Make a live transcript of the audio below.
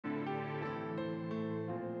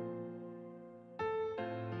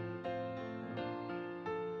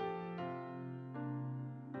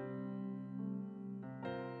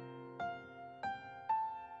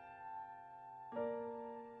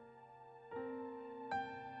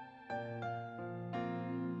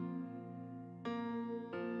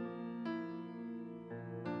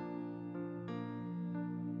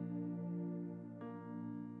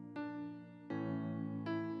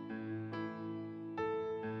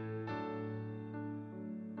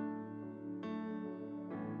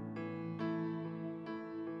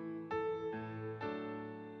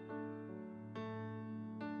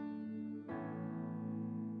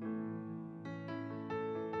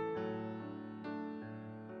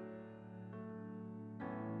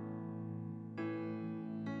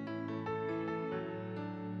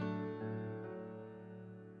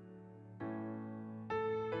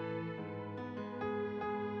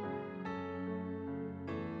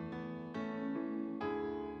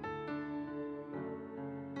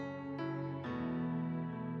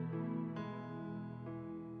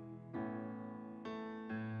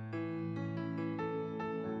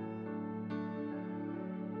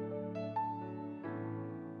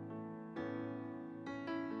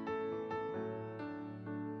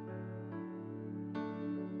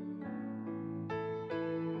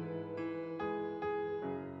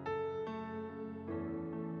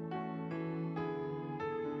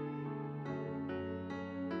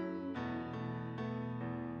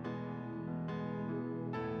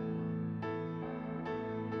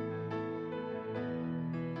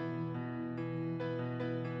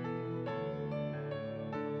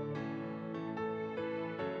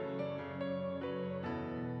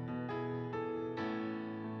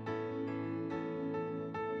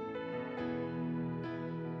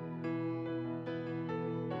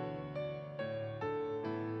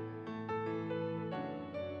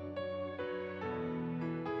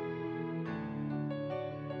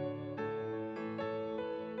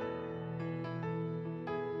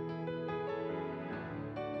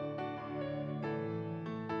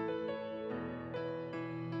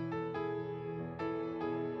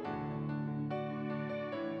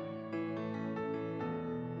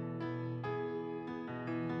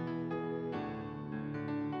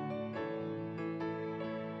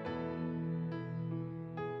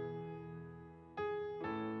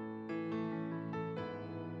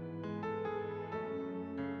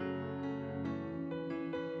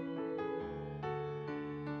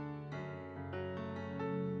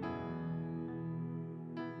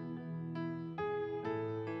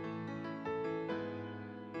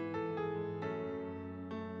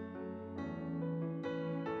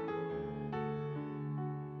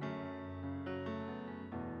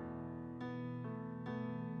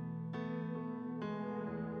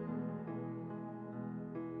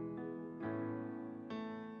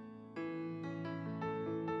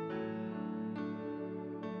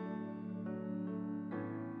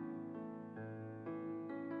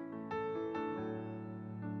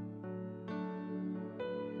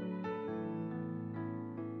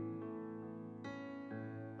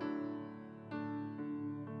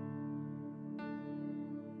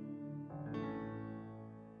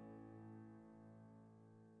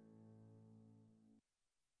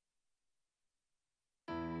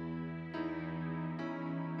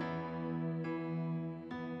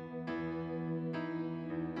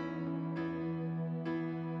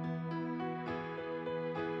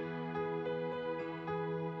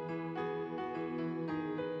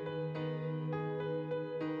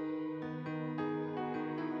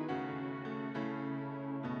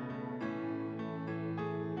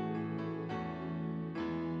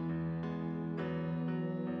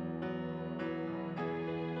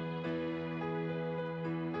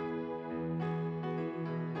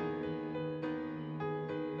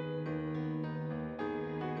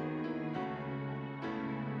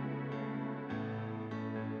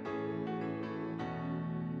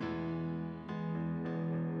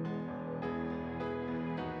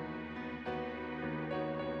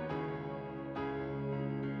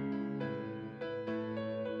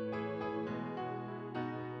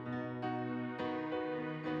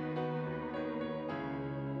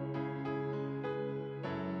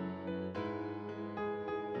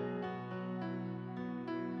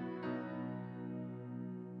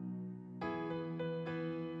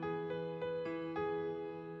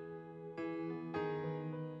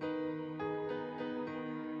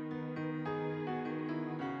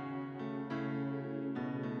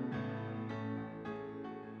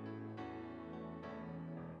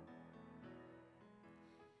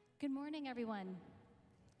Good morning, everyone,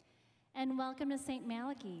 and welcome to St.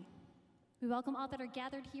 Malachy. We welcome all that are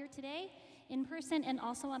gathered here today, in person and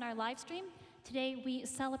also on our live stream. Today, we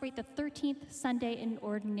celebrate the 13th Sunday in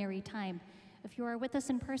Ordinary Time. If you are with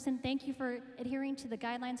us in person, thank you for adhering to the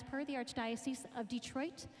guidelines per the Archdiocese of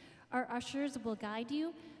Detroit. Our ushers will guide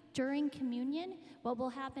you during communion. What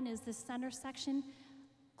will happen is this center section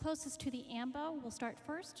closest to the ambo will start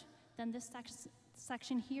first, then this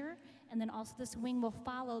section here, and then also this wing will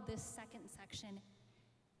follow this second section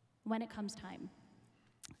when it comes time.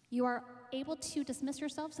 You are able to dismiss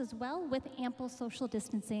yourselves as well with ample social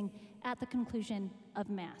distancing at the conclusion of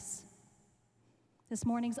Mass. This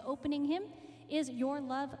morning's opening hymn is Your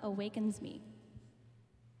Love Awakens Me.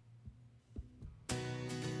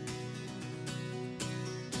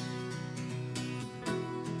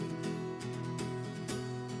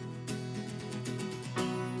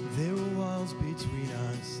 There were walls between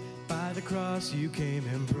us. By the cross you came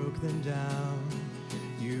and broke them down.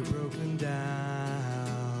 You broke them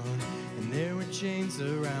down. And there were chains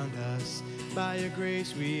around us. By your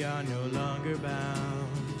grace we are no longer bound.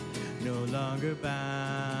 No longer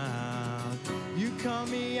bound. You call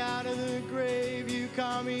me out of the grave. You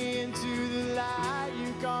call me into the light.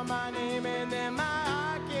 You call my name and then my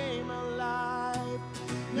heart came alive.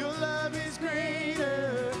 Your love is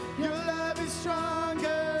greater. Your love is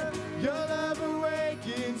stronger. Your love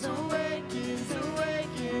awakens, awakens,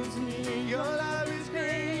 awakens me. Your love is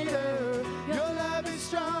greater. Your love is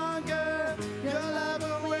stronger. Your love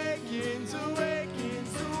awakens,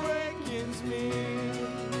 awakens, awakens me.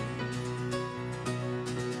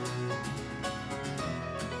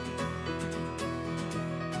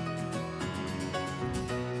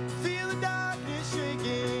 Feel the darkness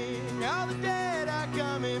shaking. All the dead are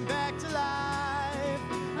coming back to life.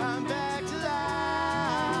 I'm back to life.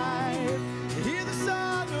 Hear the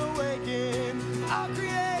song awaken, all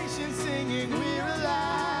creation singing, we're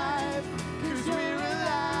alive, 'cause we're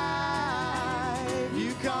alive.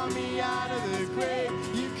 You call me out of the grave,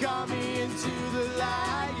 you call me into the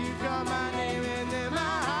light, you call my name and then my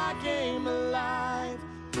heart came alive.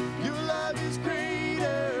 Your love is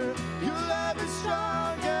greater, your love is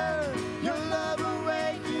stronger, your love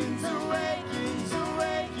awakens, awakens,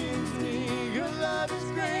 awakens me. Your love is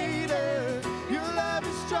greater, your love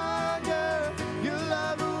is stronger, your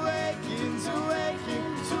love awakens,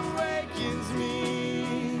 awakens, awakens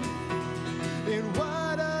me. And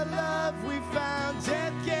what a love we found,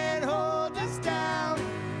 death can't hold us down.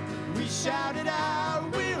 We shouted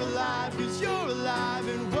out, we're alive, 'cause you're alive.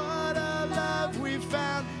 And what a love we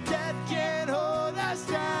found, death can't hold us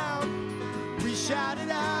down. We shouted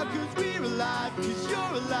out, 'cause we're alive, 'cause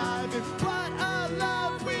you're alive. And what a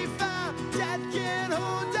love we found, death can't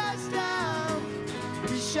hold us down.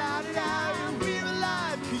 We shouted out, and we're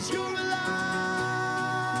alive, 'cause you're alive.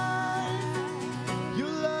 Your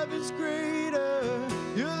love is greater,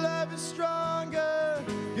 your love is stronger,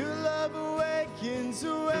 your love awakens,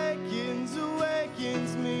 awakens,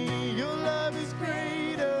 awakens me. Your love is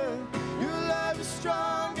greater, your love is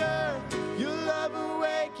stronger, your love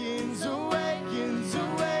awakens, awakens,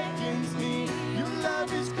 awakens me. Your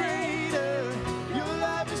love is greater, your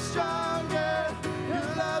love is stronger, your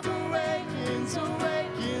love awakens,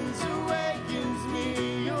 awakens, awakens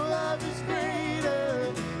me. Your love is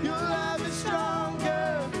greater, your love is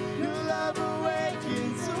stronger, your love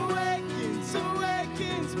awakens, awakens,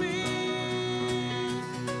 awakens me.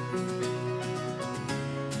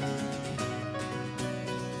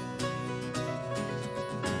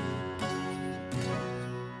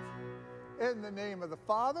 In the name of the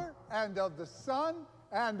Father, and of the Son,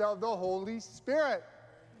 and of the Holy Spirit.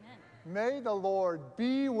 Amen. May the Lord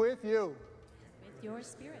be with you. With your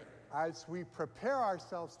spirit. As we prepare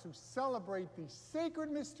ourselves to celebrate these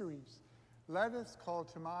sacred mysteries, let us call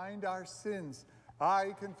to mind our sins.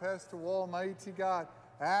 I confess to Almighty God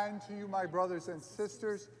and to you, my brothers and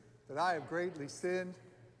sisters, that I have greatly sinned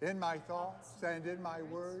in my thoughts and in my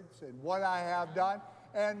words, and what I have done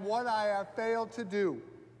and what I have failed to do.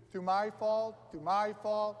 Through my fault, through my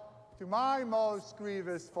fault, through my most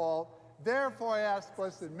grievous fault. Therefore I ask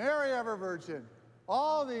Blessed Mary, ever Virgin,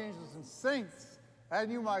 all the angels and saints,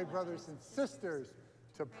 and you, my brothers and sisters,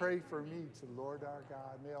 to pray for me to the Lord our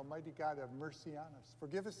God. May Almighty God have mercy on us,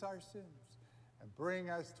 forgive us our sins, and bring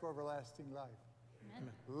us to everlasting life.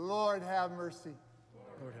 Amen. Lord, have mercy.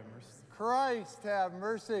 Lord have mercy. Christ, have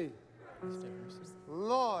mercy. Christ have mercy.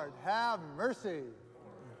 Lord, have mercy.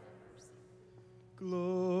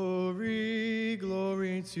 Glory,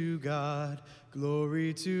 glory to God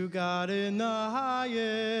in the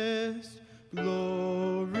highest.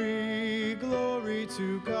 Glory, glory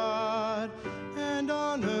to God, and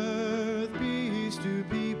on earth peace to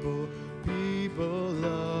people, people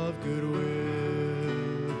of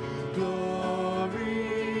goodwill.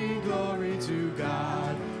 Glory, glory to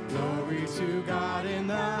God in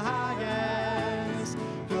the highest.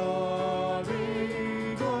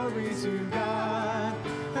 Glory, glory to God,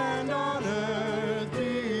 and on earth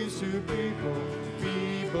peace to people,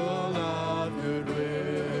 people of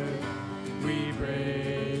goodwill. We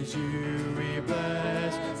praise you, we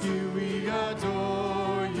bless you, we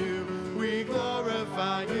adore you, we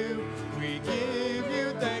glorify you, we give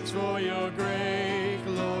you thanks for your great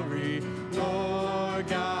glory, Lord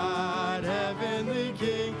God, heavenly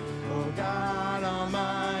King, oh God,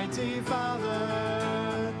 almighty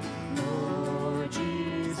Father, Lord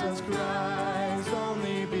Jesus Christ,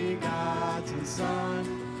 only begotten Son,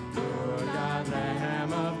 Lord God,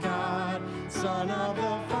 Lamb of God, Son of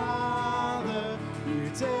the Father, you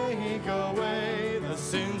take away the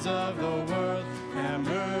sins of the world, have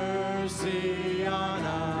mercy on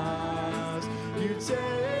us. You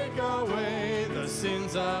take away the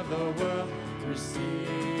sins of the world,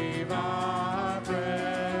 receive our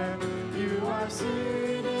prayer. You are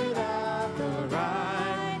seated at the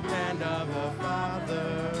right hand of the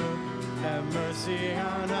Father. Have mercy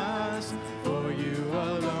on us, for you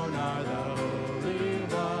alone are the Holy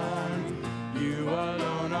One. You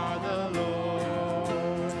alone are the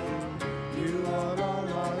Lord. You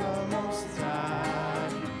alone are the Most High.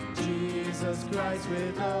 Jesus Christ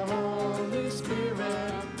with the Holy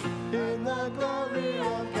Spirit, in the glory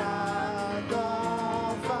of God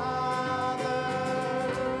the Father.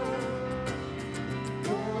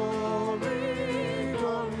 Glory,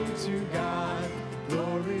 glory to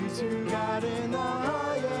God in the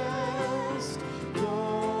highest.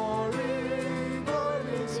 Glory,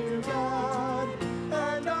 glory to God,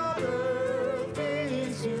 and on earth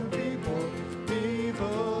peace to people,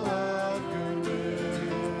 people of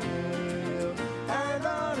goodwill. And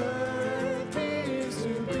on earth peace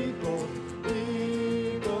to people,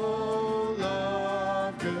 people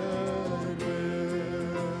of goodwill.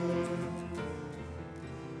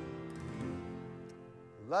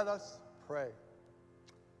 Let us pray.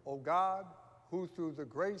 O God, who through the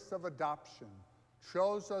grace of adoption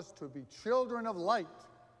chose us to be children of light,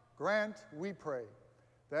 grant, we pray,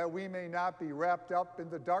 that we may not be wrapped up in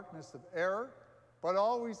the darkness of error, but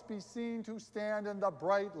always be seen to stand in the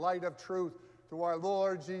bright light of truth, through our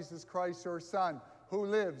Lord Jesus Christ, your Son, who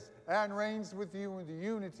lives and reigns with you in the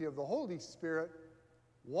unity of the Holy Spirit,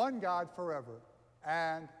 one God forever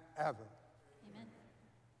and ever. Amen.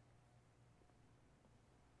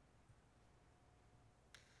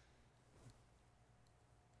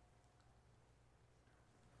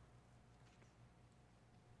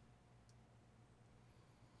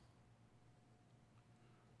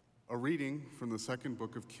 A reading from the second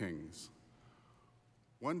book of Kings.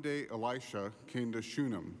 One day Elisha came to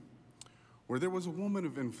Shunem, where there was a woman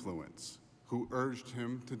of influence who urged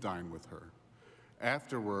him to dine with her.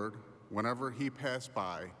 Afterward, whenever he passed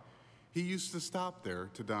by, he used to stop there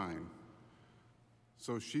to dine.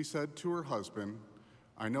 So she said to her husband,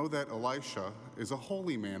 I know that Elisha is a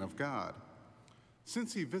holy man of God.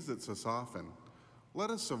 Since he visits us often,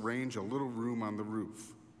 let us arrange a little room on the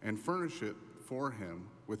roof and furnish it for him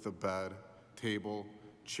with a bed, table,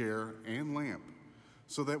 chair, and lamp,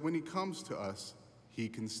 so that when he comes to us, he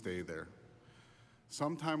can stay there.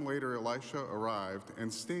 Sometime later, Elisha arrived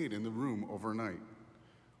and stayed in the room overnight.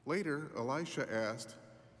 Later, Elisha asked,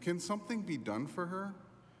 Can something be done for her?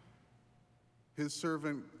 His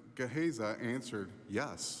servant Gehazi answered,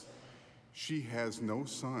 Yes. She has no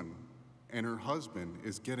son, and her husband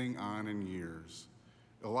is getting on in years.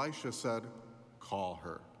 Elisha said, Call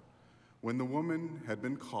her. When the woman had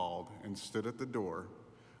been called and stood at the door,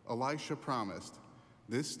 Elisha promised,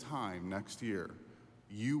 This time next year,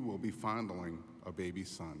 you will be fondling a baby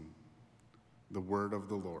son. The word of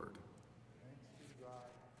the Lord.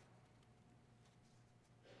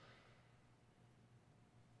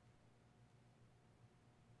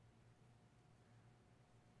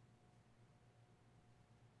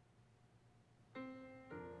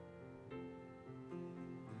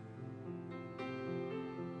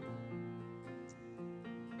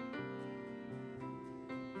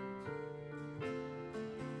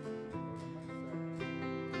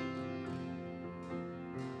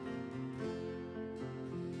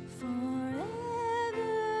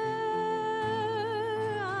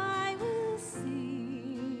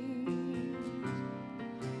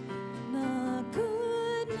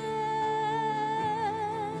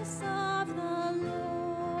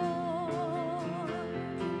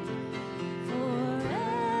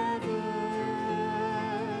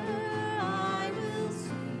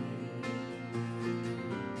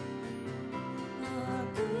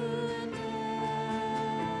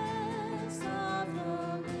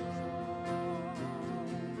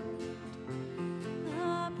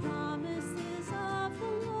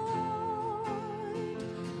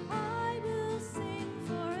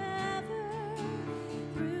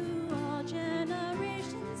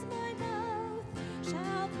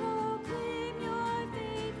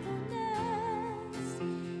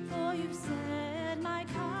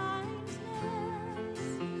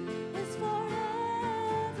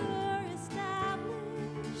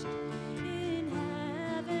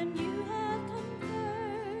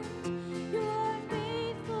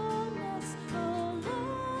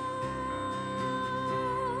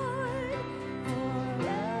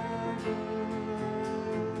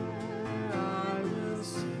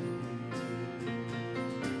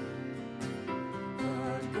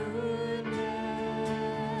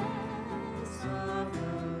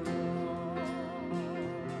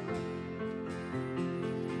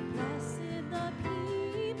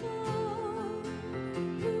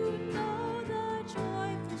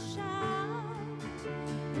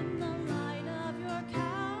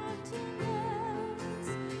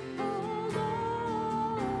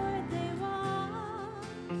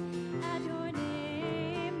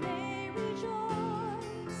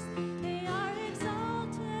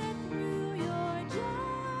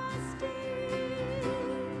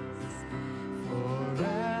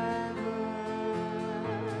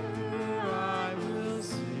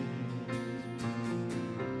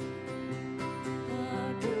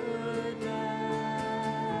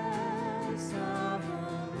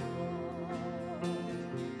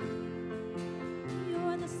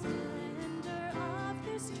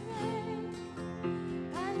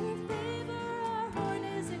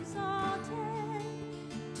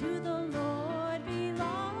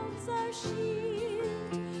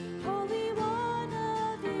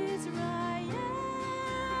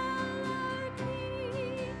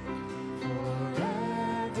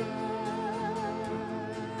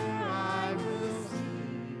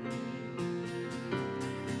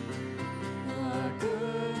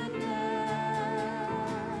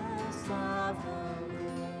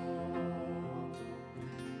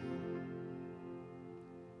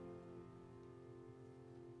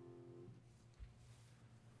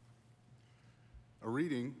 A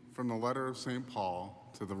reading from the letter of St.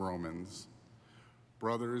 Paul to the Romans.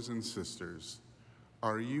 Brothers and sisters,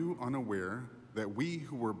 are you unaware that we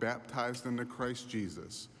who were baptized into Christ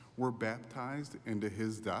Jesus were baptized into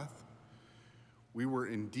his death? We were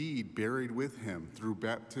indeed buried with him through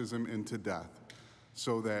baptism into death,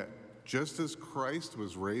 so that just as Christ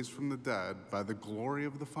was raised from the dead by the glory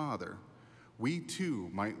of the Father, we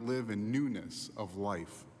too might live in newness of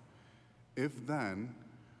life. If then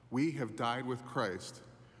we have died with Christ,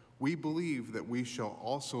 we believe that we shall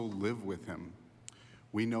also live with him.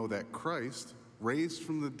 We know that Christ, raised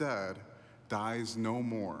from the dead, dies no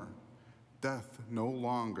more. Death no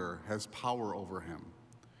longer has power over him.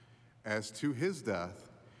 As to his death,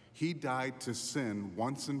 he died to sin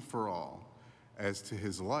once and for all. As to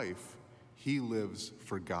his life, he lives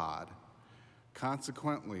for God.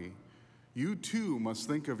 Consequently, you too must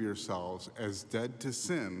think of yourselves as dead to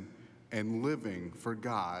sin and living for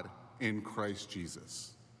God in Christ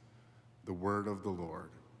Jesus. The word of the Lord.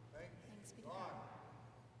 Thanks be to God.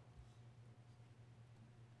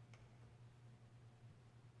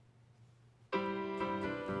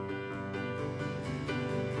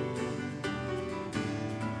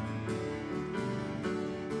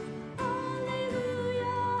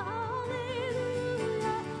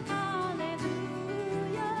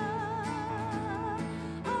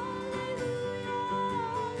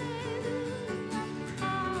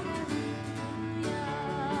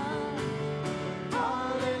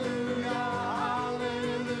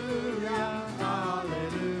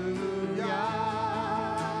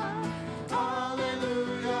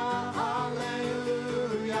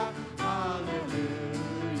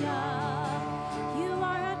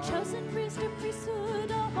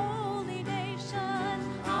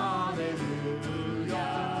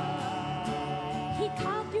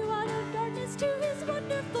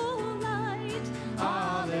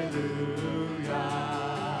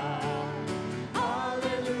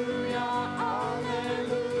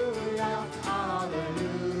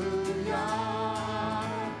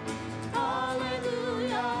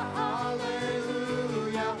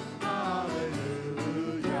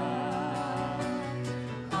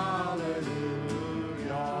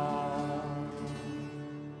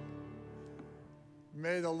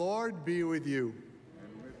 May the Lord be with you.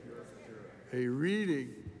 And with your spirit. A reading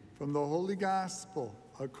from the Holy Gospel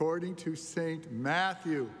according to St.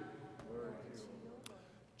 Matthew.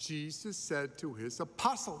 Jesus said to his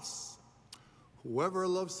apostles, "Whoever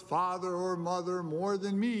loves father or mother more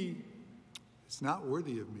than me is not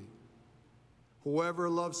worthy of me. Whoever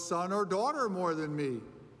loves son or daughter more than me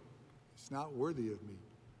is not worthy of me.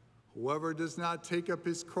 Whoever does not take up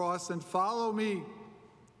his cross and follow me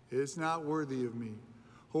is not worthy of me.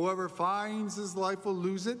 Whoever finds his life will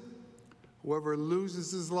lose it. Whoever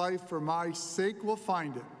loses his life for my sake will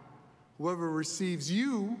find it. Whoever receives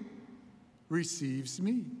you receives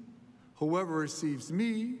me. Whoever receives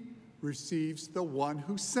me receives the one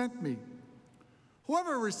who sent me.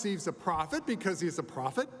 Whoever receives a prophet because he is a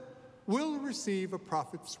prophet will receive a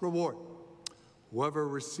prophet's reward. Whoever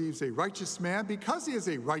receives a righteous man because he is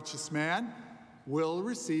a righteous man will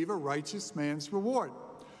receive a righteous man's reward.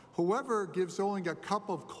 Whoever gives only a cup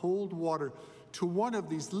of cold water to one of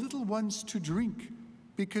these little ones to drink,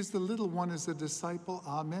 because the little one is a disciple,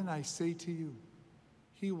 amen, I say to you,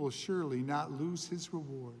 he will surely not lose his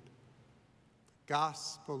reward." The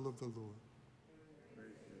Gospel of the Lord.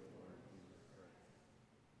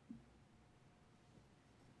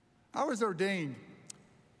 I was ordained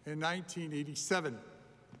in 1987.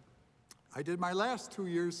 I did my last 2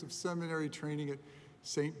 years of seminary training at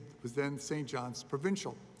St. John's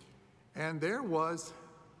Provincial. And there was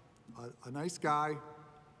a nice guy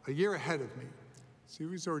a year ahead of me. So he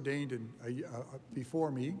was ordained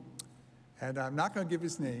before me. And I'm not going to give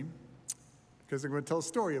his name because I'm going to tell a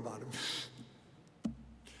story about him.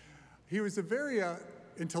 He was a very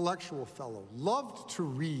intellectual fellow, loved to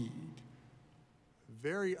read,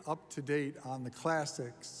 very up-to-date on the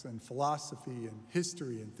classics and philosophy and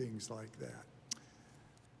history and things like that.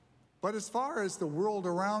 But as far as the world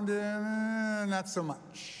around him, not so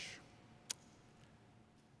much.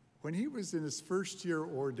 When he was in his first year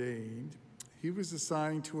ordained, he was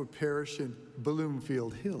assigned to a parish in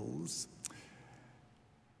Bloomfield Hills.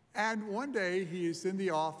 And one day he is in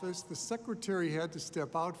the office, the secretary had to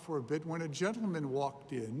step out for a bit when a gentleman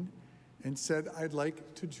walked in and said, "I'd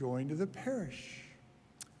like to join the parish."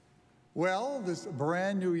 Well, this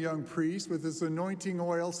brand new young priest with his anointing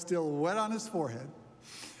oil still wet on his forehead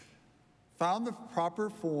found the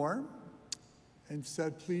proper form and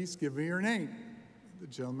said, "Please give me your name." The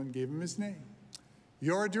gentleman gave him his name.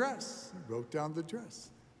 "Your address," he wrote down the address.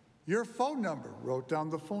 "Your phone number," wrote down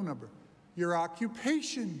the phone number. your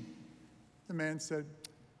occupation? The man said,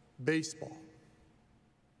 baseball.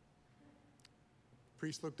 The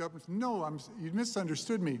priest looked up and said, no, you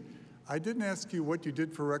misunderstood me. I didn't ask you what you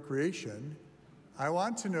did for recreation. I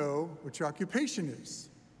want to know what your occupation is.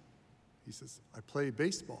 He says, I play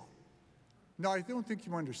baseball. No, I don't think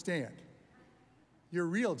you understand. Your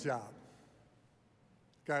real job.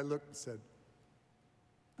 The guy looked and said,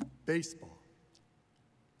 baseball.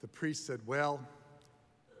 The priest said, well,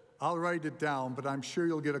 I'll write it down, but I'm sure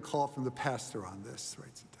you'll get a call from the pastor on this.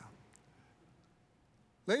 Writes it down.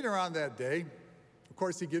 Later on that day, of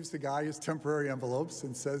course, he gives the guy his temporary envelopes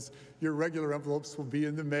and says, your regular envelopes will be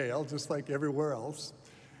in the mail, just like everywhere else.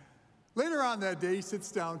 Later on that day, he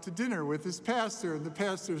sits down to dinner with his pastor, and the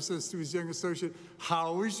pastor says to his young associate,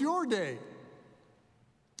 how was your day?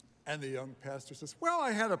 And the young pastor says, well,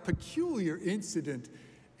 I had a peculiar incident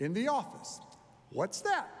in the office. What's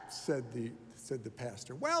that? said the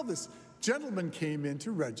pastor. Well, this gentleman came in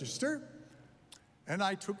to register, and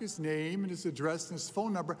I took his name and his address and his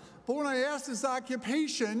phone number. But when I asked his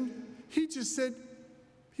occupation, he just said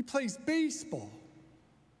he plays baseball.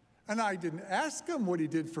 And I didn't ask him what he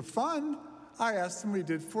did for fun. I asked him what he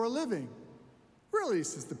did for a living. Really,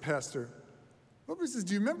 says the pastor. What was his,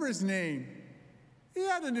 do you remember his name? He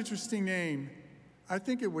had an interesting name. I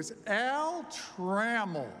think it was Al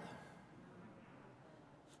Trammell.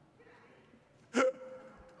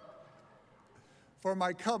 For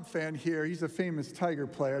my Cub fan here, he's a famous Tiger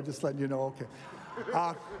player, just letting you know,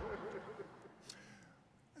 okay.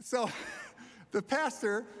 So the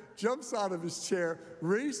pastor jumps out of his chair,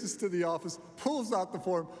 races to the office, pulls out the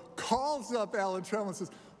form, calls up Alan Trammell and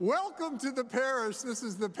says, welcome to the parish, this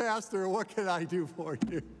is the pastor, what can I do for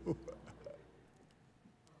you?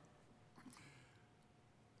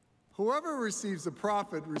 Whoever receives a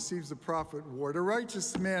prophet receives a prophet reward, a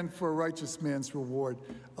righteous man for a righteous man's reward.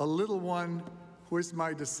 A little one who is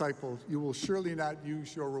my disciple, you will surely not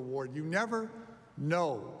use your reward. You never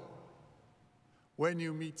know when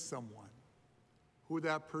you meet someone who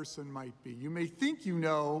that person might be. You may think you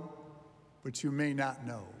know, but you may not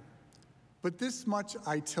know. But this much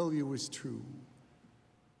I tell you is true.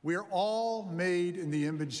 We are all made in the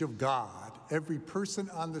image of God. Every person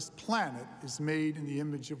on this planet is made in the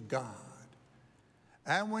image of God.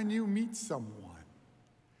 And when you meet someone,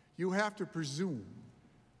 you have to presume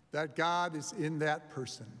that God is in that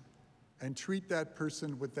person and treat that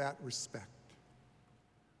person with that respect.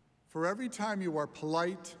 For every time you are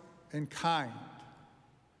polite and kind,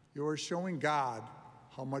 you are showing God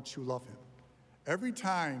how much you love him. Every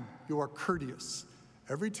time you are courteous,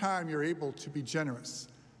 every time you're able to be generous,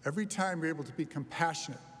 every time you're able to be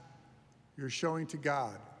compassionate, you're showing to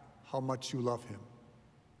God how much you love him.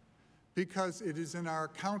 Because it is in our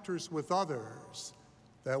encounters with others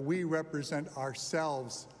that we represent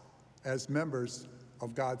ourselves as members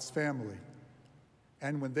of God's family.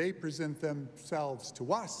 And when they present themselves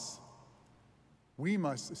to us, we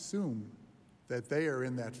must assume that they are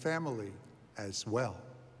in that family as well.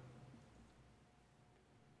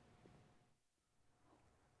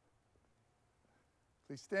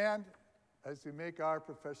 Please stand as we make our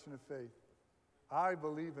profession of faith. I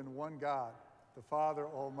believe in one God, the Father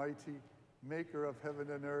Almighty, maker of heaven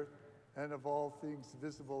and earth, and of all things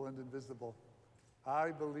visible and invisible.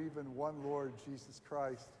 I believe in one Lord Jesus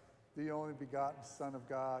Christ, the only begotten Son of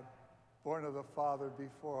God, born of the Father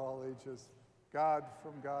before all ages, God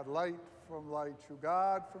from God, light from light, true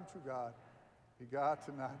God from true God,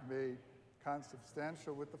 begotten, not made,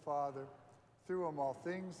 consubstantial with the Father. Through him all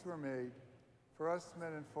things were made. For us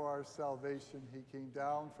men and for our salvation, he came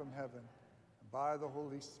down from heaven. And by the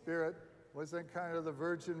Holy Spirit was incarnate of the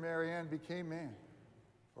Virgin Mary and became man.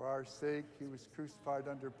 For our sake, he was crucified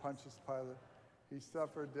under Pontius Pilate. He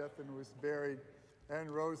suffered death and was buried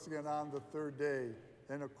and rose again on the third day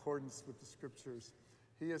in accordance with the Scriptures.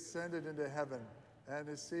 He ascended into heaven and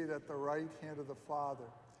is seated at the right hand of the Father.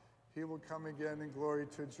 He will come again in glory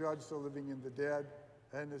to judge the living and the dead,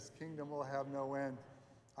 and his kingdom will have no end.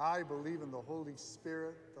 I believe in the Holy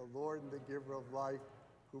Spirit, the Lord and the giver of life,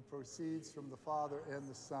 who proceeds from the Father and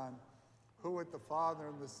the Son, who with the Father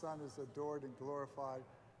and the Son is adored and glorified,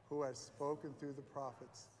 who has spoken through the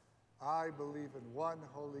prophets. I believe in one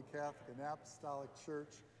holy Catholic and Apostolic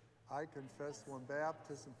Church. I confess one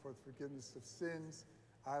baptism for the forgiveness of sins.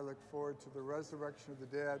 I look forward to the resurrection of the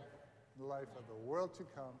dead and the life of the world to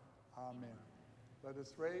come. Amen. Let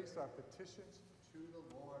us raise our petitions to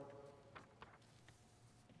the Lord.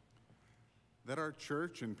 That our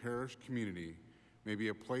church and parish community may be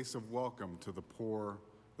a place of welcome to the poor,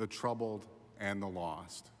 the troubled, and the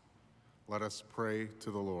lost. Let us pray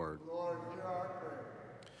to the Lord. Lord, hear our prayer.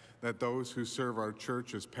 that those who serve our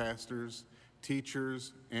church as pastors,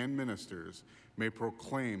 teachers, and ministers may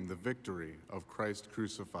proclaim the victory of Christ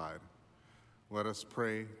crucified. Let us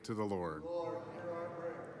pray to the Lord. Lord, hear our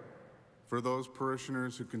prayer. For those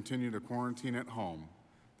parishioners who continue to quarantine at home,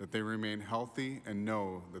 that they remain healthy and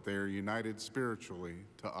know that they are united spiritually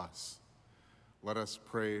to us. Let us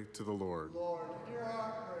pray to the Lord. Lord, hear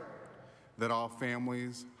our prayer. That all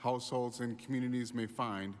families, households, and communities may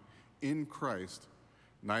find in Christ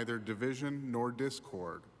neither division nor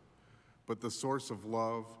discord, but the source of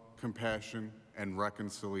love, compassion, and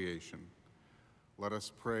reconciliation. Let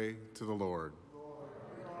us pray to the Lord. Lord,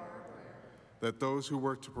 hear our prayer. That those who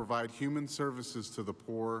work to provide human services to the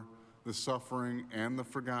poor, the suffering, and the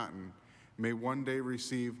forgotten may one day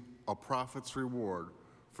receive a prophet's reward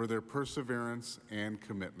for their perseverance and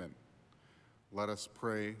commitment. Let us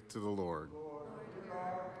pray to the Lord. Lord, hear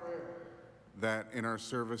our prayer. That in our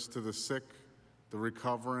service to the sick, the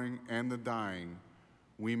recovering, and the dying,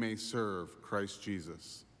 we may serve Christ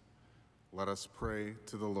Jesus. Let us pray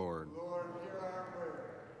to the Lord. Lord, hear our prayer.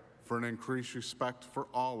 For an increased respect for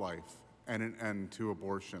all life and an end to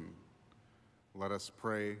abortion. Let us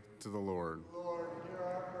pray to the Lord. Lord, hear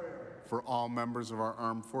our prayer. For all members of our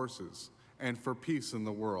armed forces and for peace in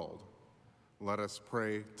the world. Let us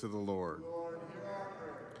pray to the Lord. Lord, hear our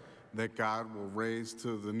prayer. That God will raise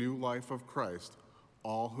to the new life of Christ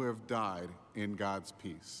all who have died in God's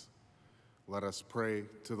peace. Let us pray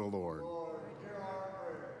to the Lord. Lord, hear our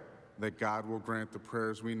prayer. That God will grant the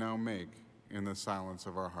prayers we now make in the silence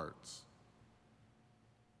of our hearts.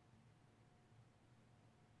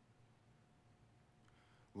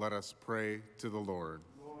 Let us pray to the Lord.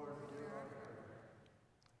 Lord, hear our prayer.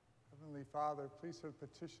 Heavenly Father, please have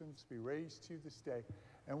petitions be raised to you this day.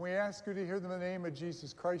 And we ask you to hear them in the name of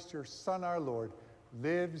Jesus Christ, your Son, our Lord,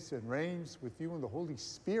 lives and reigns with you in the Holy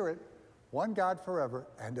Spirit, one God forever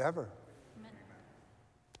and ever. Amen.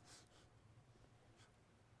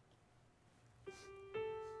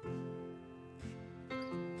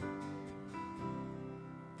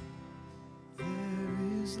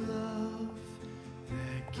 There is love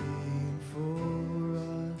that came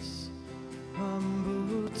for us,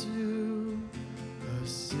 humble to a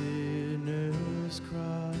sinner's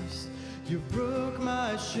cross. You broke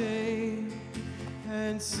my shame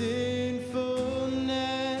and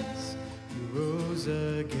sinfulness. You rose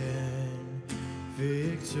again,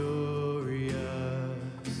 victorious.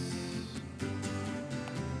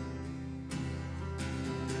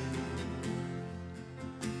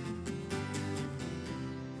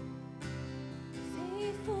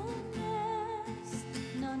 Faithfulness,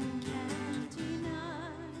 none can deny.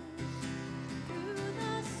 Through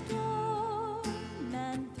the storm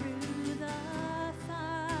and through the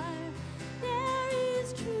fire, there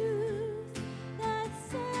is truth that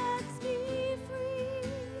sets me free.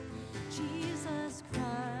 Jesus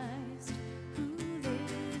Christ, who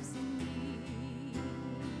lives in me.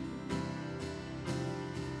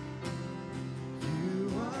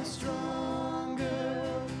 You are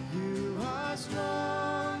stronger, you are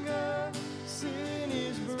stronger. Sin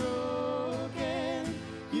is broken,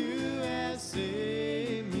 you have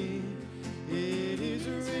saved me. It is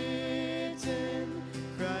written,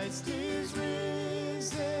 Christ is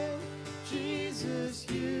risen. Jesus,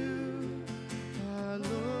 you are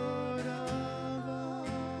Lord of all.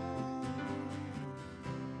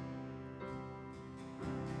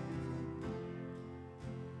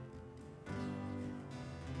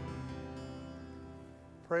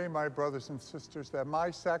 Pray, my brothers and sisters, that my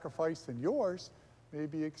sacrifice and yours may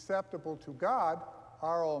be acceptable to God,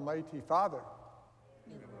 our Almighty Father.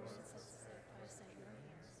 May the Lord accept the sacrifice at your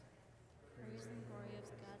hands. Praise and glory of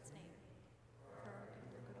God's name, for our good and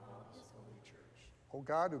the good of all his holy church. O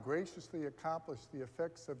God, who graciously accomplished the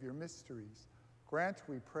effects of your mysteries, grant,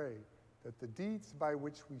 we pray, that the deeds by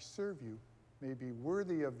which we serve you may be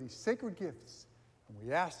worthy of these sacred gifts. And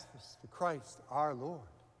we ask this to Christ our Lord.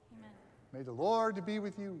 Amen. May the Lord be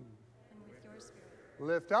with you. And with your spirit,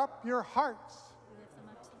 Lift up your hearts. we lift them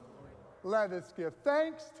up to the Lord. Let us give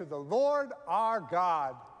thanks to the Lord our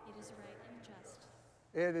God. It is right and just.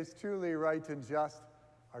 It is truly right and just,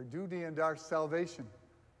 our duty and our salvation,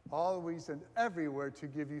 always and everywhere to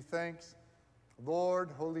give you thanks.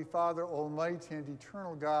 Lord, Holy Father, Almighty and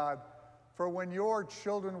eternal God, for when your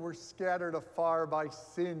children were scattered afar by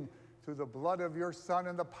sin, through the blood of your Son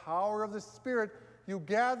and the power of the Spirit, you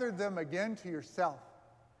gathered them again to yourself,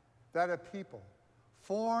 that a people,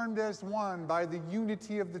 formed as one by the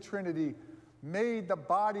unity of the Trinity, made the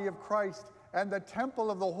body of Christ and the temple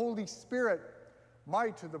of the Holy Spirit,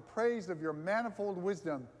 might, to the praise of your manifold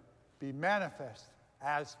wisdom, be manifest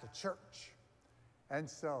as the church. And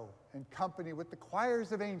so, in company with the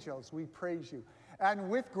choirs of angels, we praise you. And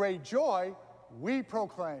with great joy, we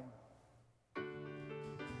proclaim.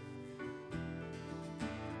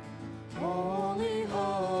 Holy,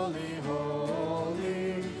 holy,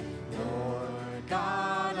 holy, Lord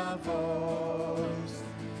God of hosts.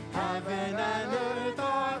 Heaven and earth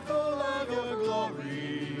are full of your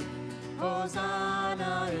glory.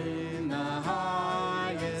 Hosanna in the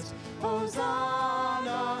highest.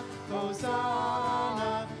 Hosanna,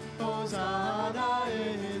 Hosanna, Hosanna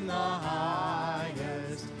in the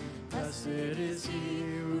highest. Blessed is he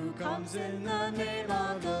who comes in the name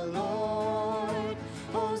of the Lord.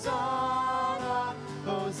 Hosanna,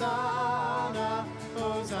 Hosanna,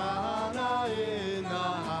 Hosanna in the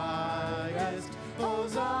highest.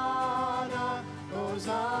 Hosanna,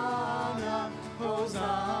 Hosanna,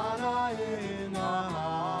 Hosanna in the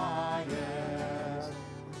highest.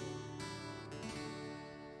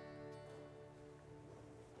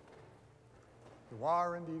 You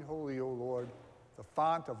are indeed holy, O Lord, the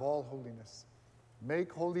font of all holiness.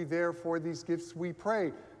 Make holy, therefore, these gifts, we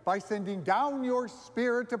pray, by sending down your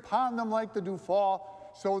Spirit upon them like the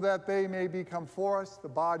dewfall, so that they may become for us the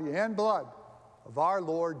body and blood of our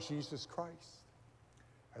Lord Jesus Christ.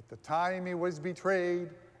 At the time he was betrayed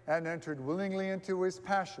and entered willingly into his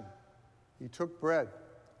passion, he took bread,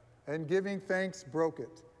 and giving thanks, broke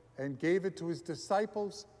it, and gave it to his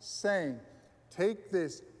disciples, saying, "Take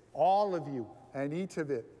this, all of you, and eat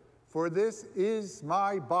of it, for this is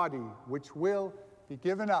my body, which will be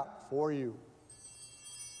given up for you."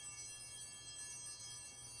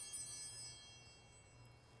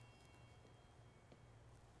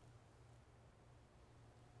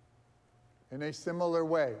 In a similar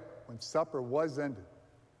way, when supper was ended,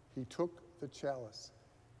 he took the chalice,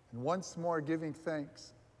 and once more giving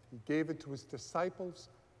thanks, he gave it to his disciples,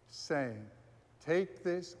 saying, "Take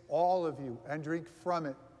this, all of you, and drink from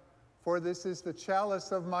it, for this is the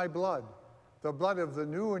chalice of my blood, the blood of the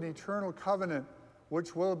new and eternal covenant,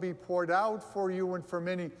 which will be poured out for you and for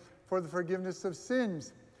many for the forgiveness of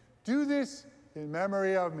sins. Do this in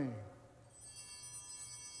memory of me."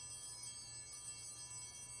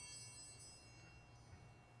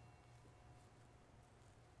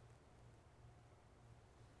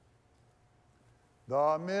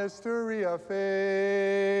 The mystery of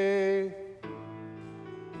faith.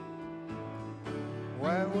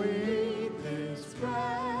 When we eat this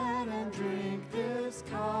bread and drink this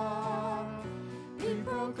cup, we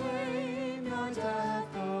proclaim your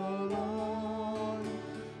death, O Lord,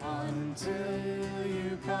 until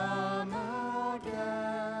you come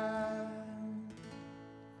again.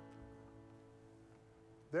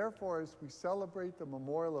 Therefore, as we celebrate the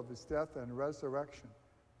memorial of his death and resurrection,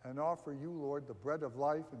 and offer you, Lord, the bread of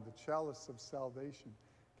life and the chalice of salvation,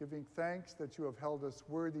 giving thanks that you have held us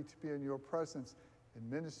worthy to be in your presence and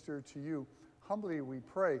minister to you, humbly we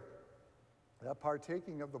pray that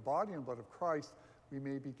partaking of the body and blood of Christ, we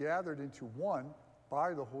may be gathered into one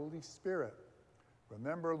by the Holy Spirit.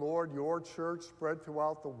 Remember, Lord, your church spread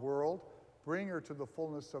throughout the world. Bring her to the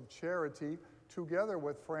fullness of charity, together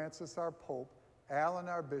with Francis, our Pope, Alan,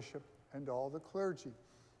 our Bishop, and all the clergy.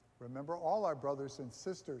 Remember all our brothers and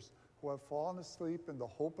sisters who have fallen asleep in the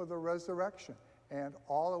hope of the resurrection, and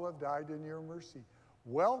all who have died in your mercy.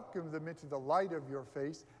 Welcome them into the light of your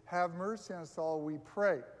face. Have mercy on us all, we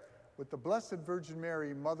pray. With the Blessed Virgin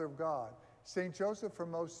Mary, Mother of God, St. Joseph, her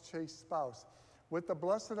most chaste spouse, with the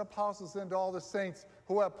blessed apostles and all the saints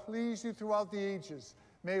who have pleased you throughout the ages,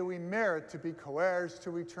 may we merit to be co-heirs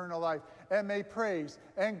to eternal life, and may praise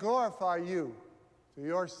and glorify you through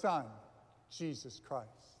your Son, Jesus Christ.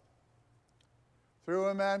 Through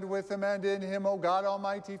him and with him and in him, O God,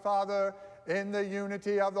 Almighty Father, in the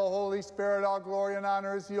unity of the Holy Spirit, all glory and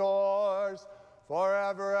honor is yours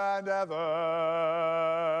forever and ever.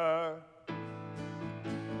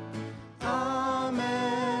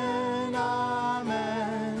 Amen,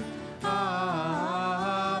 amen,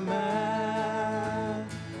 amen,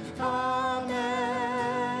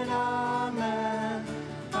 amen, amen,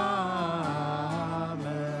 amen.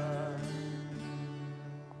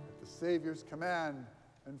 At the Savior's command,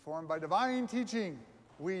 informed by divine teaching,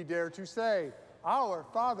 we dare to say, Our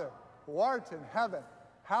Father, who art in heaven,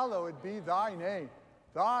 hallowed be thy name.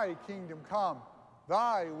 Thy kingdom come,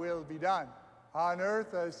 thy will be done, on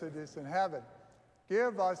earth as it is in heaven.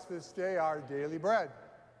 Give us this day our daily bread,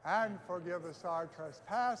 and forgive us our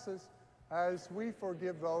trespasses, as we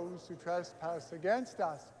forgive those who trespass against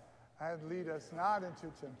us. And lead us not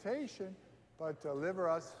into temptation, but deliver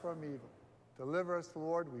us from evil. Deliver us,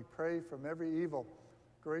 Lord, we pray, from every evil.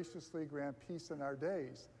 Graciously grant peace in our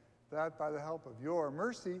days, that by the help of your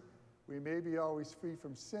mercy we may be always free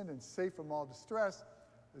from sin and safe from all distress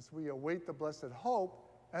as we await the blessed hope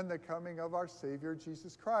and the coming of our Savior,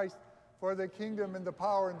 Jesus Christ. For the kingdom and the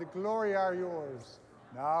power and the glory are yours,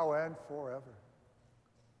 now and forever.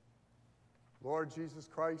 Lord Jesus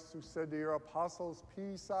Christ, who said to your apostles,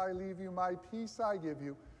 "Peace I leave you, my peace I give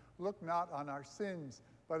you," look not on our sins,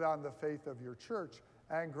 but on the faith of your church,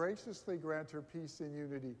 and graciously grant her peace and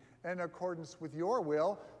unity in accordance with your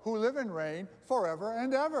will, who live and reign forever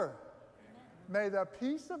and ever. Amen. May the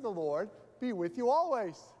peace of the Lord be with you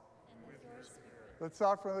always. And with your spirit. Let's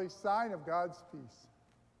offer a sign of God's peace.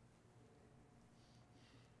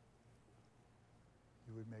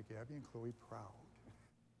 You would make Abby and Chloe proud.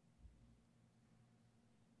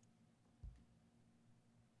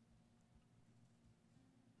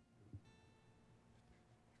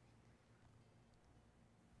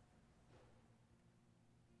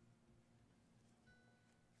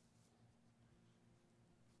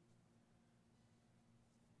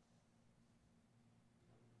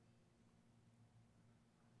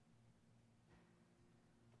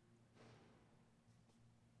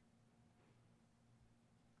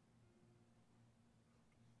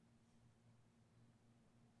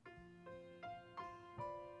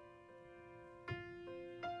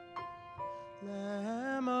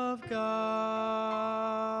 Lamb of God,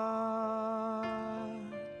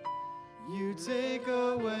 you take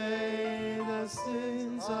away the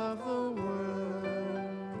sins of the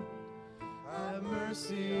world. Have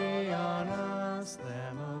mercy on us,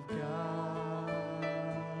 Lamb of God.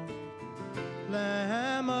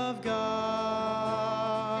 Lamb of God,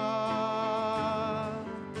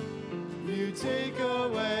 you take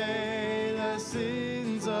away the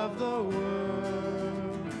sins of the world.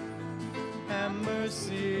 Have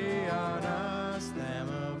mercy on us, Lamb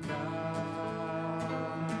of God.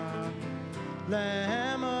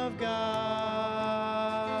 Lamb of God,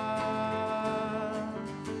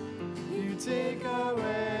 you take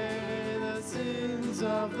away the sins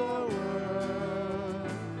of the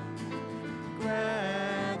world.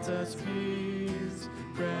 Grant us peace,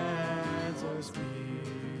 grant us peace.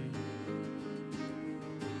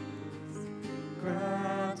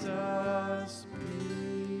 Grant us peace.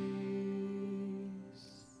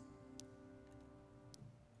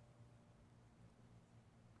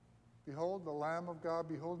 Behold the Lamb of God,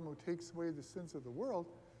 behold him who takes away the sins of the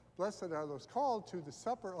world. Blessed are those called to the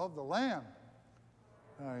supper of the Lamb.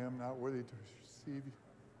 I am not worthy to receive you,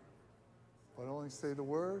 but only say the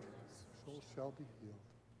word, soul shall be healed.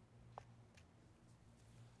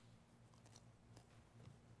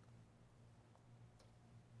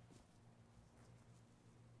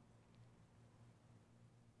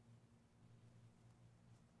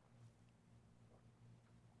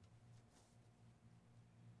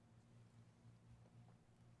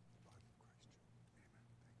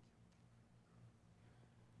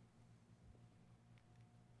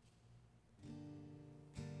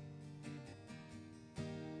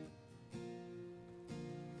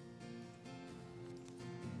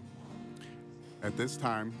 At this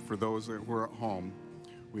time, for those who are at home,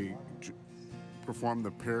 we perform the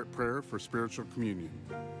prayer for spiritual communion.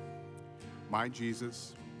 My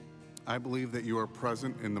Jesus, I believe that you are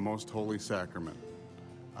present in the most holy sacrament.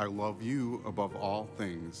 I love you above all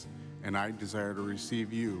things, and I desire to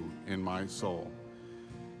receive you in my soul.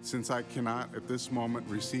 Since I cannot at this moment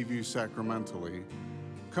receive you sacramentally,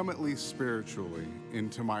 come at least spiritually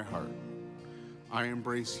into my heart. I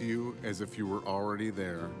embrace you as if you were already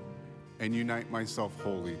there, and unite myself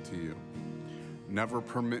wholly to you. Never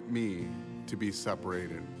permit me to be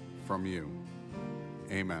separated from you.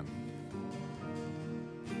 Amen.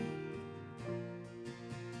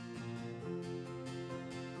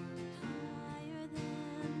 Higher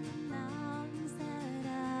than the mountains that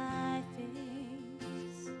I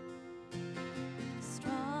face,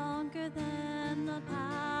 stronger than the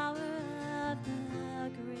power of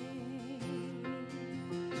the grave,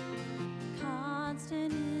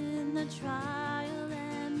 constant in the trial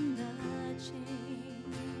and the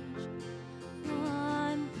change.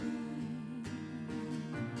 One thing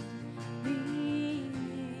remains.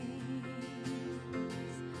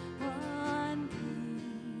 One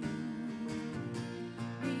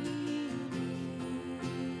thing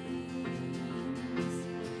remains.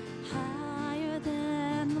 Higher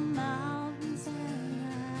than the mountains that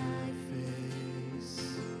I Face,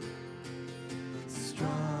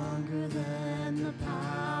 stronger than the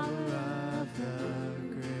power of the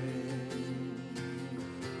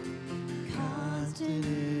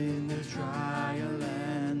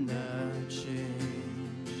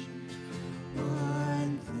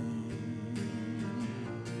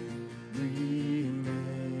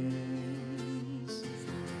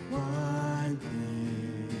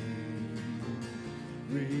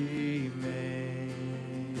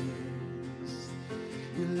remains.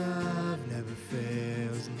 Your love never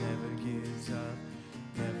fails, never gives up,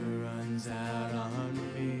 never runs out on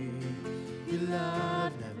me. Your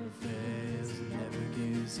love never fails, never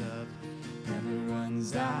gives up, never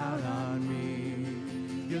runs out on me.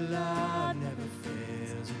 Your love never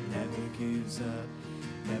fails, never gives up,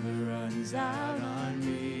 never runs out on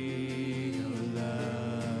me. Your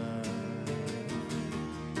love.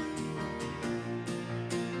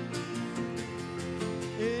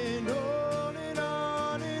 And on and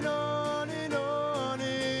on and on and on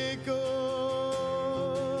it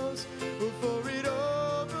goes, for it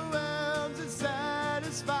overwhelms and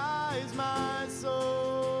satisfies my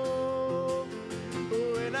soul.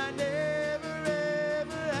 And I never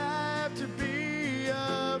ever have to be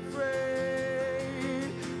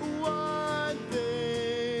afraid. One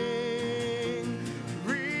thing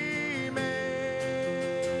remains.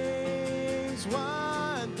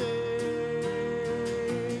 One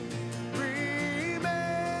thing remains.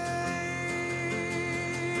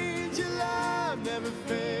 Your love never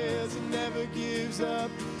fails and never gives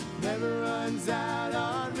up, never runs out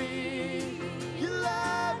on me. Your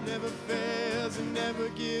love never fails and never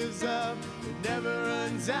gives up, it never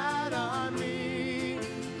runs out on me.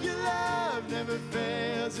 Your love never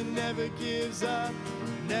fails and never gives up,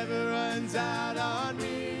 never runs out on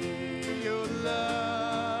me. Your love.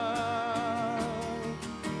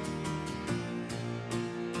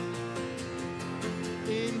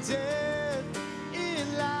 In death,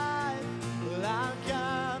 in life, well, I'm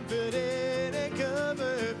confident and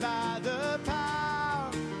covered by the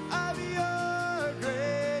power of your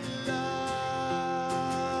great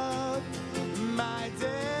love. My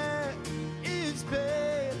debt is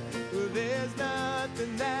paid, there's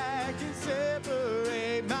nothing that can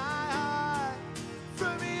separate my heart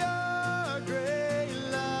from your great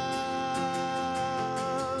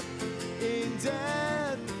love. In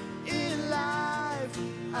death, in life,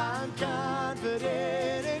 I'm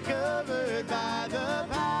confident and covered by the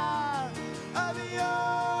power of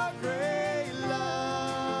your great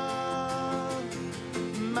love.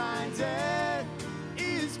 My debt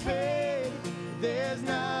is paid, there's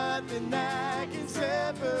nothing that can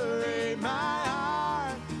separate my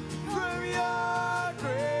heart from your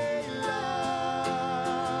great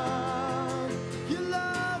love. Your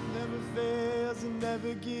love never fails and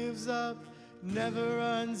never gives up, never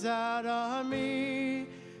runs out on me.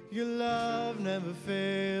 Your love never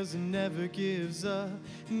fails and never gives up,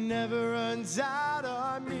 never runs out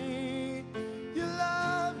on me. Your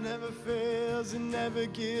love never fails and never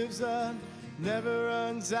gives up, never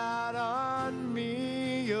runs out on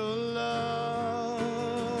me. Your love.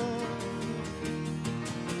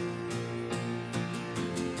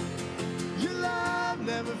 Your love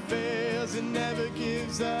never fails and never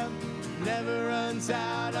gives up, never runs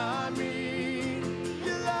out on me.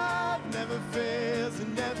 Your love never fails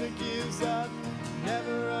and never gives up,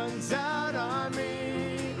 never runs out on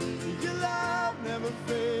me. Your love never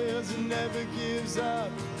fails and never gives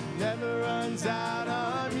up, never runs out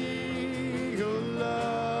on me. Your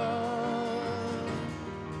love.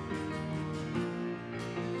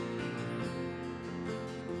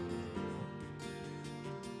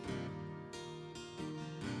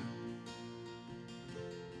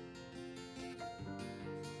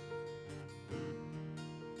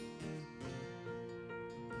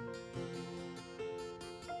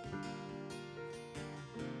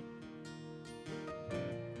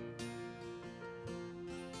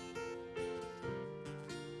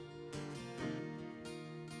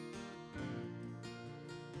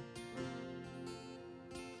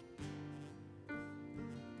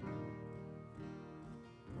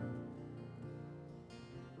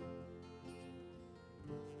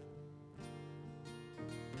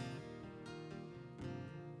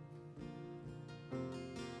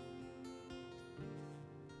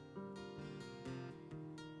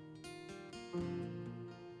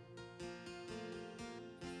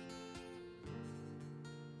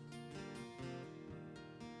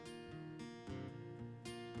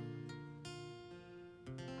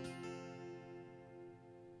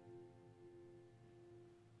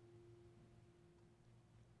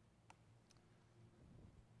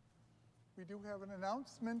 We do have an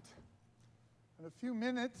announcement. In a few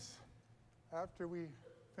minutes, after we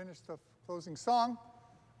finish the closing song,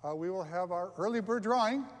 we will have our early bird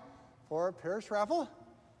drawing for our parish raffle.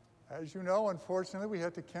 As you know, unfortunately, we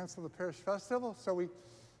had to cancel the parish festival, so we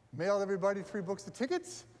mailed everybody 3 books of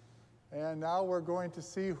tickets. And now we're going to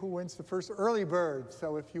see who wins the first early bird.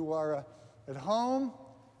 So if you are at home,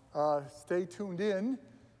 stay tuned in,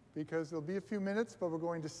 because there'll be a few minutes, but we're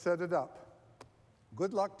going to set it up.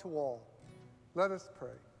 Good luck to all. Let us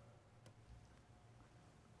pray.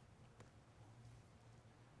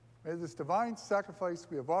 May this divine sacrifice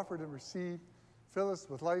we have offered and received fill us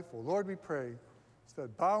with life, O Lord, we pray, so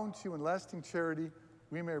that bound to you in lasting charity,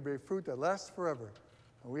 we may bear fruit that lasts forever.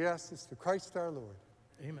 And we ask this through Christ our Lord.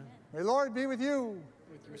 Amen. May the Lord be with you.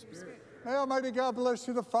 With your spirit. May Almighty God bless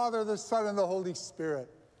you, the Father, the Son, and the Holy Spirit.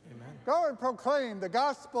 Amen. Go and proclaim the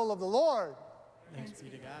gospel of the Lord. Thanks be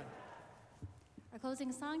to God. Our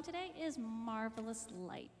closing song today is Marvelous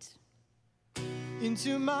Light.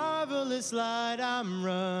 Into marvelous light I'm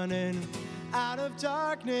running, out of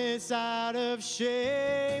darkness, out of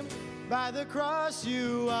shame. By the cross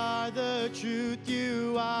you are the truth,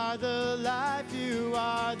 you are the life, you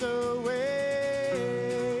are the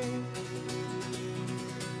way.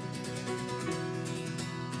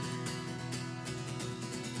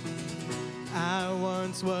 I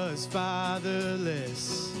once was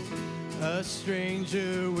fatherless, a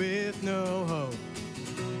stranger with no hope.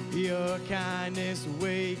 Your kindness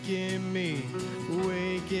waking me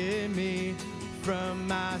from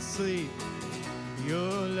my sleep.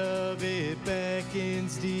 Your love, it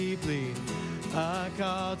beckons deeply, a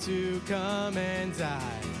call to come and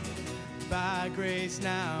die. By grace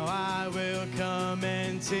now I will come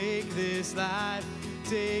and take this life,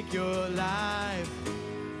 take your life.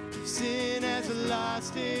 Sin has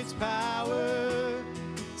lost its power,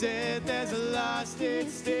 death has lost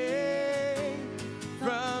its sting.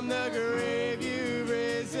 From the grave you've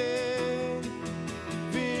risen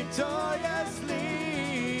victoriously.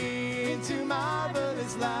 Into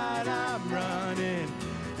marvelous light I'm running,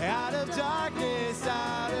 out of darkness,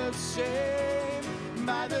 out of shame.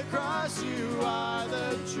 By the cross you are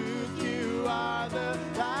the truth, you are the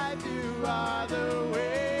life, you are the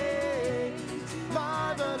way.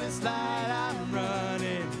 Marvelous light I'm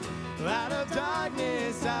running, out of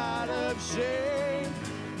darkness, out of shame.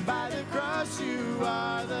 By the cross you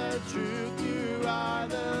are the truth, you are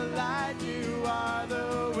the light, you are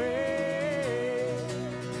the way.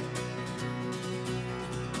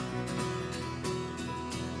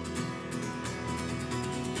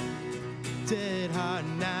 Dead heart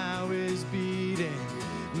now is beating,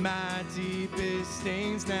 my deepest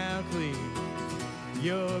stains now clean.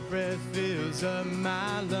 Your breath fills up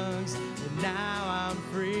my lungs, and now I'm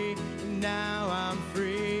free, now I'm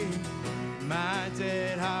free. My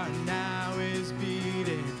dead heart now is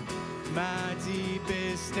beating, my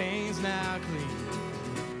deepest stains now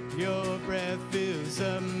clean. Your breath fills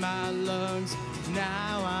up my lungs,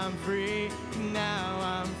 now I'm free, now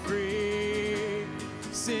I'm free.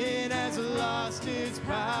 Sin has lost its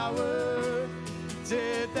power,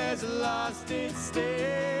 death has lost its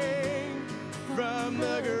sting. From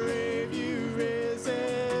the grave you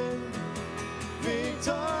risen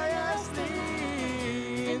victoriously.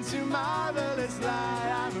 Into marvelous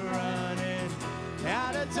light I'm running,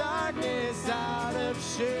 out of darkness, out of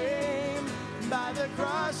shame. By the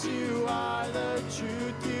cross you are the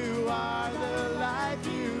truth, you are the life,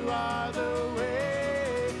 you are the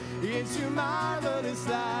way. Into marvelous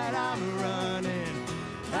light I'm running,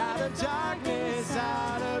 out of darkness,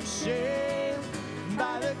 out of shame.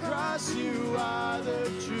 By the cross you are the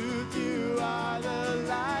truth, you are the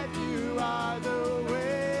life, you are the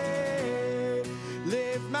way.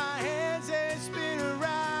 Lift my hands and spin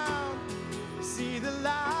around, see the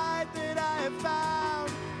light that I have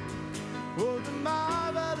found. Oh, the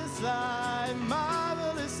marvelous light,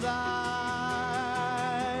 marvelous light.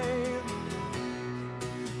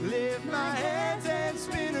 Lift my hands and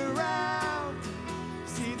spin around,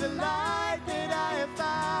 see the light that I have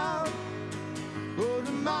found. Oh,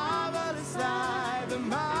 the marvelous light, the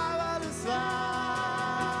marvelous light.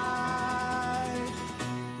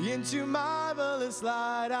 Into marvelous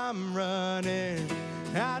light I'm running,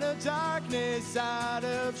 out of darkness, out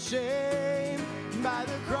of shame. By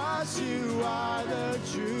the cross you are the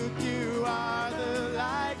truth, you are the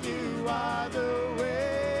light, you are the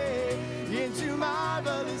way. Into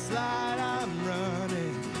marvelous light I'm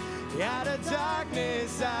running, out of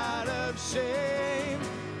darkness, out of shame.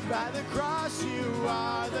 By the cross you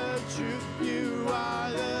are the truth, you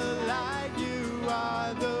are the light, you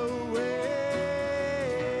are the way.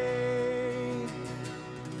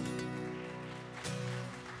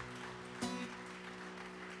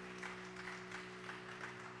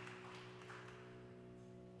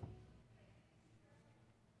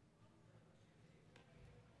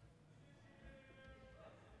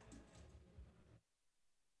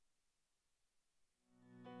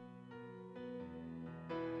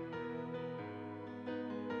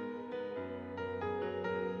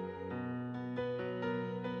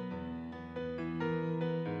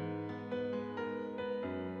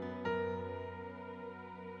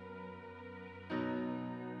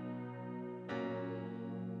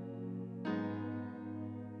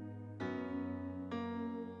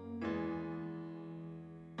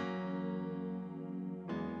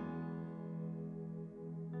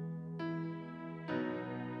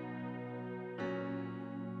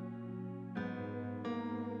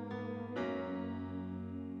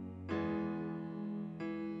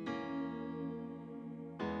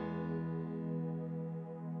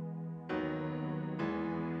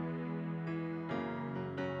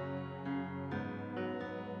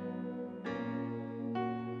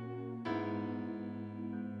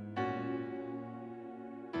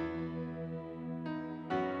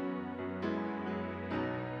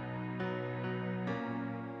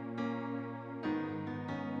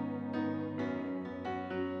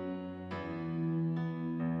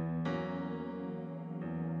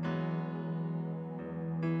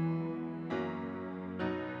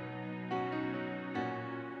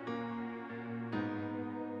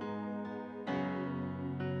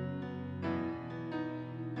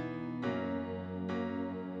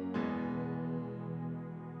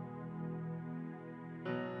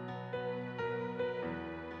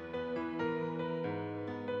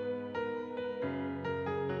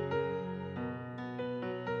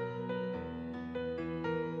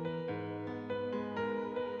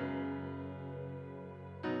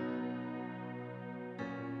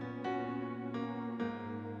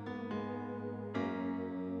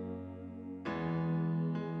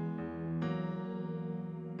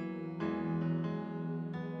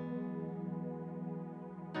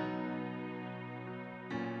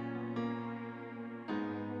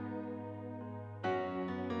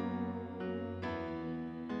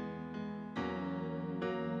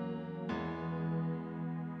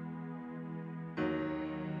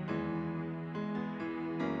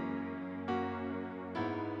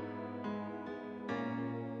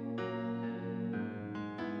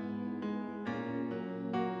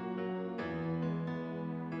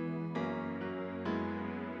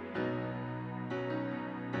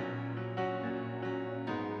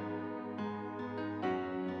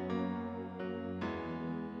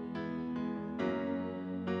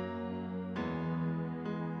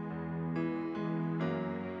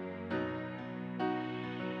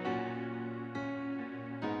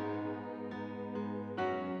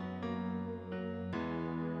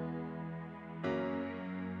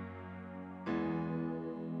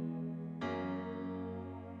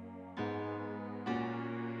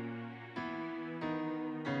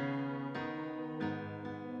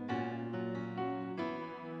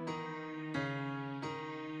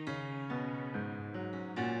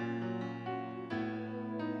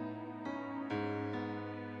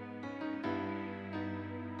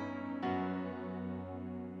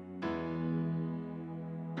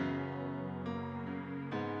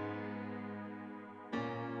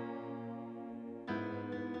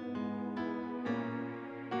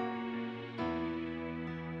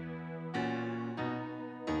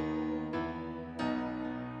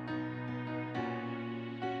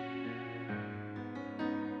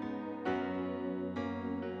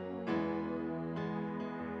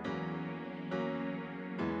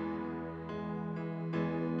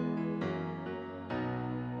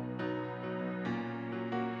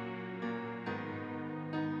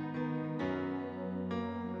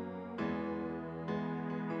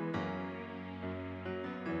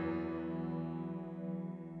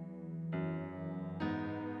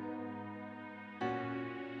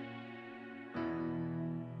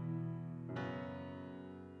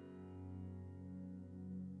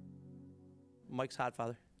 Mike's hot,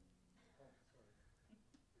 Father.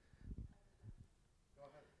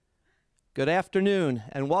 Good afternoon,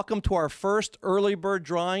 and welcome to our first early bird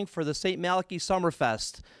drawing for the St. Malachy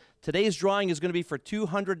Summerfest. Today's drawing is going to be for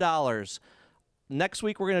 $200. Next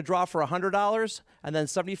week, we're going to draw for $100, and then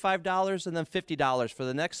 $75, and then $50 for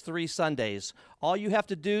the next 3 Sundays. All you have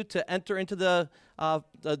to do to enter into the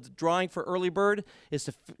drawing for early bird is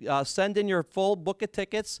to send in your full book of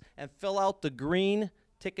tickets and fill out the green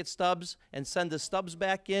ticket stubs and send the stubs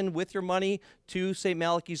back in with your money to St.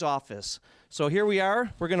 Malachy's office. So here we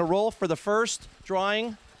are. We're going to roll for the first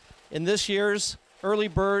drawing in this year's early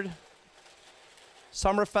bird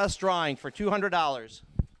Summerfest drawing for $200.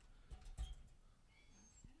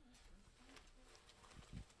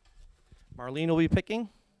 Marlene will be picking.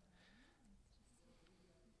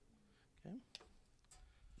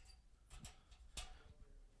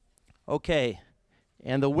 Okay,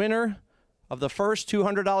 and the winner of the first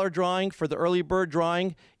 $200 drawing for the early bird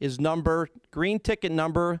drawing is green ticket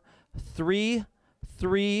number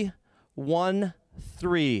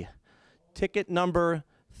 3313. Ticket number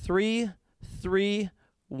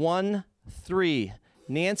 3313.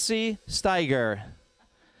 Nancy Steiger.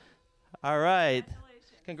 All right.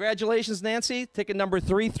 Congratulations, Nancy. Ticket number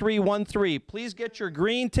 3313. Please get your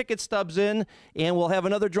green ticket stubs in, and we'll have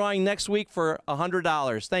another drawing next week for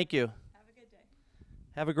 $100. Thank you. Have a good day.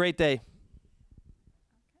 Have a great day.